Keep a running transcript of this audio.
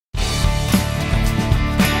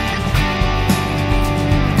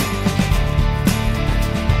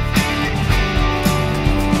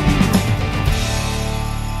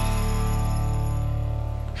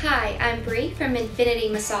from Infinity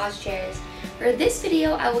Massage Chairs. For this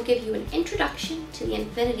video, I will give you an introduction to the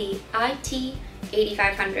Infinity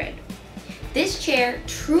IT-8500. This chair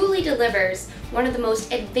truly delivers one of the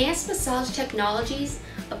most advanced massage technologies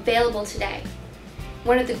available today.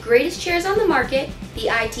 One of the greatest chairs on the market, the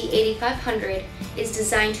IT-8500, is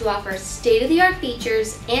designed to offer state-of-the-art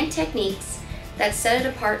features and techniques that set it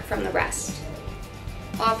apart from the rest.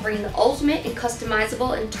 Offering the ultimate in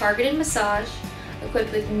customizable and targeted massage,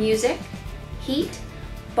 equipped with music, heat,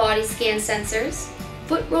 body scan sensors,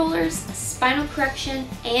 foot rollers, spinal correction,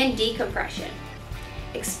 and decompression.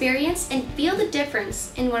 Experience and feel the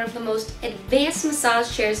difference in one of the most advanced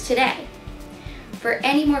massage chairs today. For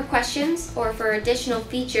any more questions or for additional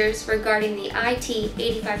features regarding the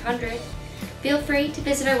IT-8500, feel free to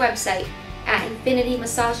visit our website at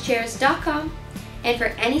infinitymassagechairs.com, and for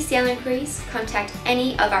any sale inquiries, contact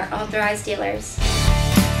any of our authorized dealers.